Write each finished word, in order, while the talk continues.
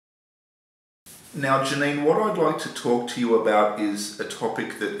Now, Jannene, what I'd like to talk to you about is a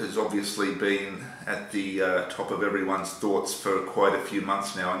topic that has obviously been at the top of everyone's thoughts for quite a few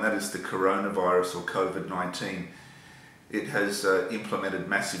months now, and that is the coronavirus or COVID-19. It has implemented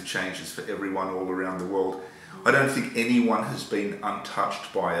massive changes for everyone all around the world. I don't think anyone has been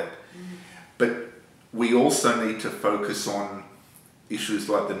untouched by it, but we also need to focus on issues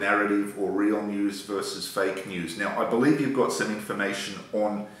like the narrative or real news versus fake news. Now, I believe you've got some information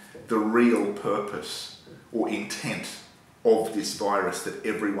on the real purpose or intent of this virus that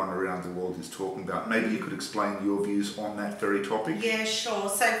everyone around the world is talking about. Maybe you could explain your views on that very topic? Yeah, sure.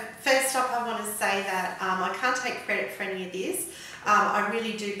 So first up, I want to say that I can't take credit for any of this. I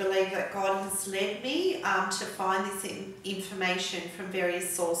really do believe that God has led me to find this information from various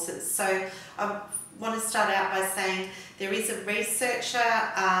sources. So I want to start out by saying there is a researcher,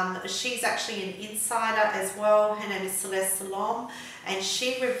 she's actually an insider as well. Her name is Celeste Salom, and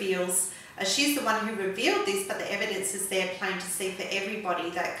she reveals, she's the one who revealed this, but the evidence is there plain to see for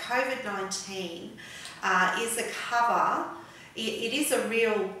everybody that COVID-19 is a cover. It is a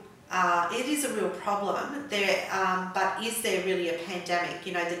real problem there, but is there really a pandemic?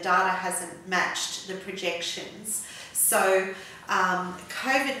 You know, the data hasn't matched the projections. So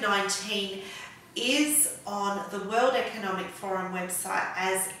COVID-19 is on the World Economic Forum website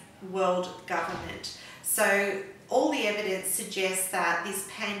as world government. So all the evidence suggests that this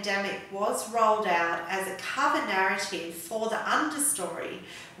pandemic was rolled out as a cover narrative for the understory,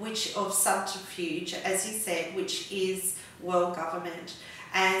 which of subterfuge, as you said, which is world government.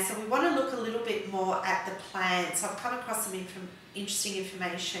 And so we want to look a little bit more at the plan. So I've come across some interesting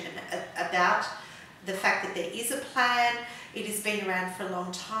information about the fact that there is a plan. It has been around for a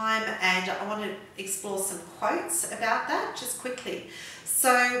long time, and I want to explore some quotes about that just quickly.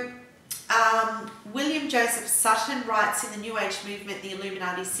 So William Joseph Sutton writes in the New Age movement, the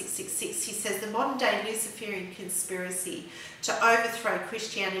Illuminati 666, he says the modern day Luciferian conspiracy to overthrow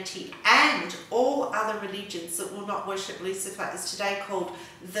Christianity and all other religions that will not worship Lucifer is today called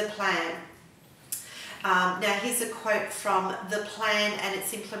The Plan. Now here's a quote from The Plan and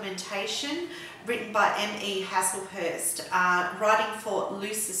Its Implementation, written by M.E. Hasselhurst, writing for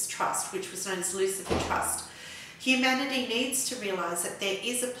Lucis Trust, which was known as Lucifer Trust. Humanity needs to realise that there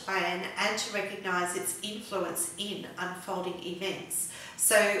is a plan and to recognise its influence in unfolding events.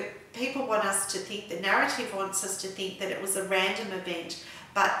 So people want us to think, the narrative wants us to think that it was a random event,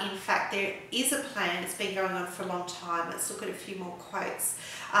 but in fact there is a plan. It's been going on for a long time. Let's look at a few more quotes.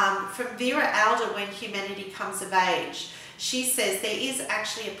 From Vera Alder, When Humanity Comes of Age, she says there is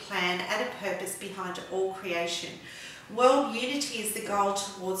actually a plan and a purpose behind all creation. World unity is the goal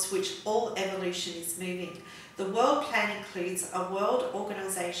towards which all evolution is moving. The world plan includes a world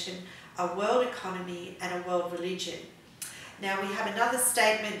organisation, a world economy, and a world religion. Now we have another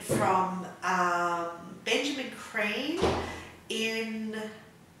statement from Benjamin Crane in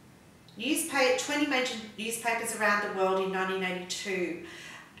 20 major newspapers around the world in 1982.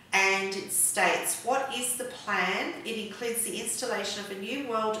 And it states, what is the plan? It includes the installation of a new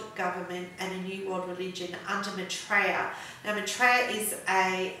world government and a new world religion under Maitreya. Now Maitreya is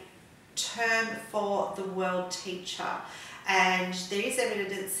a term for the world teacher, and there is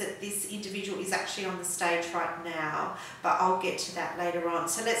evidence that this individual is actually on the stage right now, but I'll get to that later on.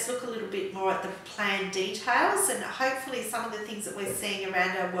 So let's look a little bit more at the plan details, and hopefully some of the things that we're seeing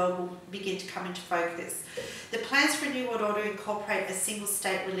around our world will begin to come into focus. The plans for a New World Order incorporate a single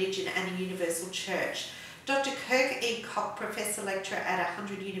state religion and a universal church. Dr. Kirk E. Koch, Professor Lecturer at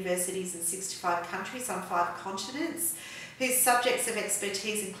 100 universities in 65 countries on 5 continents, whose subjects of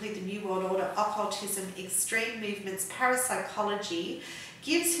expertise include the New World Order, occultism, extreme movements, parapsychology,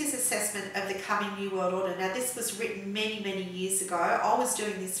 gives his assessment of the coming New World Order. Now this was written many, many years ago. I was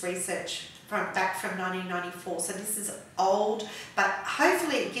doing this research back from 1994, so this is old, but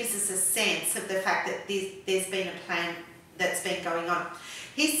hopefully it gives us a sense of the fact that there's been a plan that's been going on.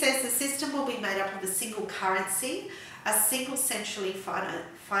 He says the system will be made up of a single currency, a single centrally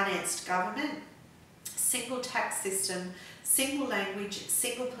financed government, single tax system, single language,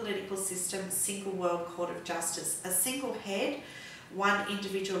 single political system, single world court of justice, a single head, one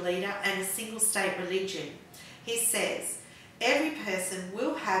individual leader, and a single state religion. He says, every person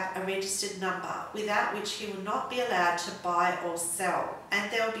will have a registered number without which he will not be allowed to buy or sell, and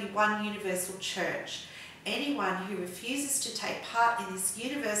there will be one universal church. Anyone who refuses to take part in this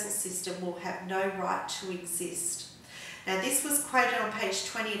universal system will have no right to exist. Now this was quoted on page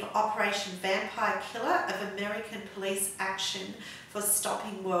 20 of Operation Vampire Killer of American Police Action for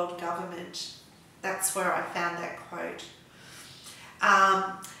Stopping World Government. That's where I found that quote.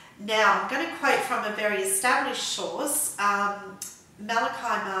 Now I'm going to quote from a very established source,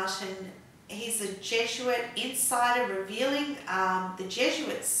 Malachi Martin He's a Jesuit insider revealing the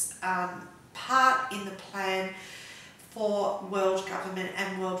Jesuits' part in the plan for world government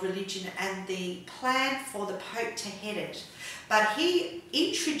and world religion and the plan for the Pope to head it. But he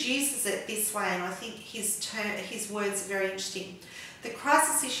introduces it this way, and I think his words are very interesting. The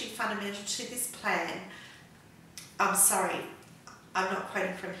crisis issue fundamental to this plan, I'm sorry, I'm not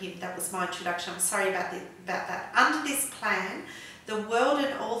quoting from him, that was my introduction, I'm sorry about that. Under this plan, the world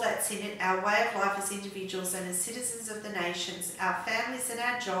and all that's in it, our way of life as individuals and as citizens of the nations, our families and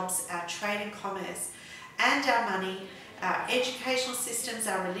our jobs, our trade and commerce, and our money, our educational systems,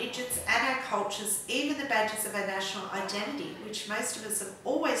 our religions and our cultures, even the badges of our national identity, which most of us have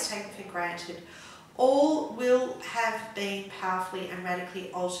always taken for granted, all will have been powerfully and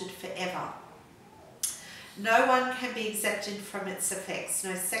radically altered forever. No one can be exempted from its effects.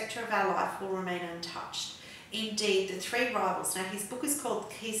 No sector of our life will remain untouched. Indeed, the three rivals. Now, his book is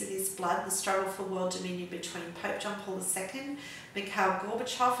called Keys of His Blood, The Struggle for World Dominion Between Pope John Paul II, Mikhail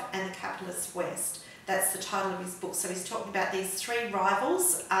Gorbachev and the Capitalist West. That's the title of his book. So he's talking about these three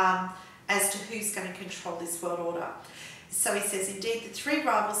rivals as to who's going to control this world order. So he says, indeed, the three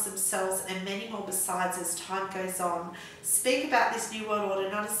rivals themselves and many more besides as time goes on speak about this new world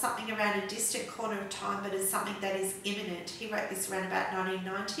order not as something around a distant corner of time, but as something that is imminent. He wrote this around about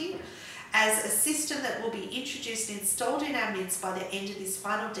 1990. As a system that will be introduced and installed in our midst by the end of this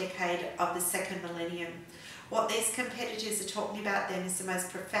final decade of the second millennium. What these competitors are talking about then is the most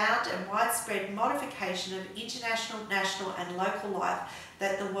profound and widespread modification of international, national and local life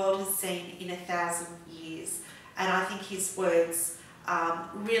that the world has seen in 1,000 years. And I think his words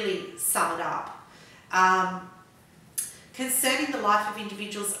really sum it up. Concerning the life of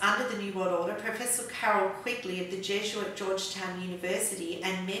individuals under the New World Order, Professor Carol Quigley of the Jesuit Georgetown University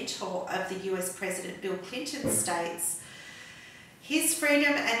and mentor of the US President Bill Clinton states, his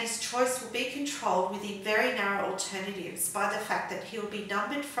freedom and his choice will be controlled within very narrow alternatives by the fact that he will be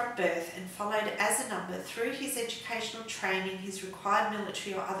numbered from birth and followed as a number through his educational training, his required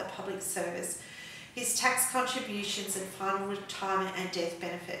military or other public service, his tax contributions and final retirement and death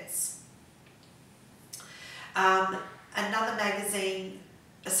benefits. A magazine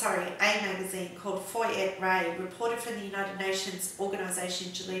called Foy et Ray reported from the United Nations Organization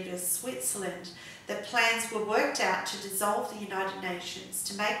in Geneva, Switzerland, that plans were worked out to dissolve the United Nations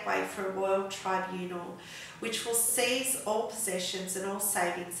to make way for a world tribunal which will seize all possessions and all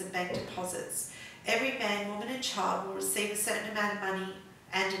savings and bank deposits. Every man, woman and child will receive a certain amount of money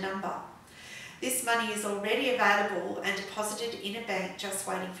and a number. This money is already available and deposited in a bank just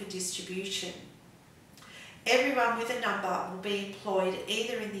waiting for distribution. Everyone with a number will be employed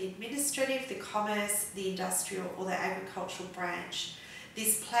either in the administrative, the commerce, the industrial or the agricultural branch.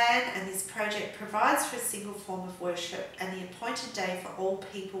 This plan and this project provides for a single form of worship and the appointed day for all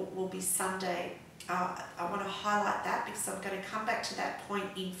people will be Sunday. I want to highlight that because I'm going to come back to that point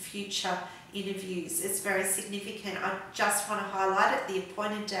in future interviews. It's very significant. I just want to highlight it. The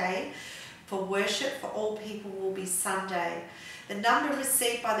appointed day for worship for all people will be Sunday. The number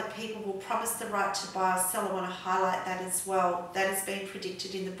received by the people will promise the right to buy or sell. I want to highlight that as well. That has been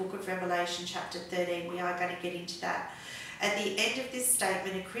predicted in the book of Revelation chapter 13. We are going to get into that. At the end of this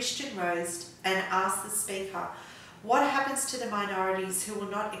statement, a Christian rose and asked the speaker, what happens to the minorities who will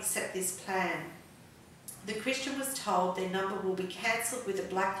not accept this plan? The Christian was told their number will be cancelled with a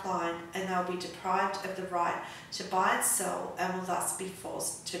black line and they'll be deprived of the right to buy and sell and will thus be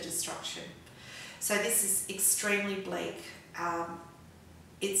forced to destruction. So this is extremely bleak.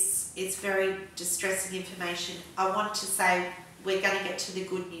 It's very distressing information. I want to say we're going to get to the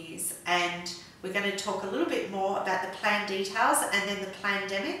good news and we're going to talk a little bit more about the plan details and then the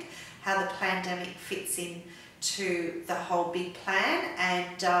plandemic, how the plandemic fits in to the whole big plan.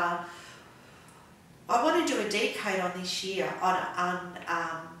 And I want to do a decode on this year, on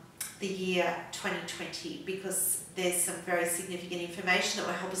the year 2020, because there's some very significant information that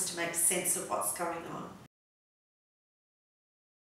will help us to make sense of what's going on.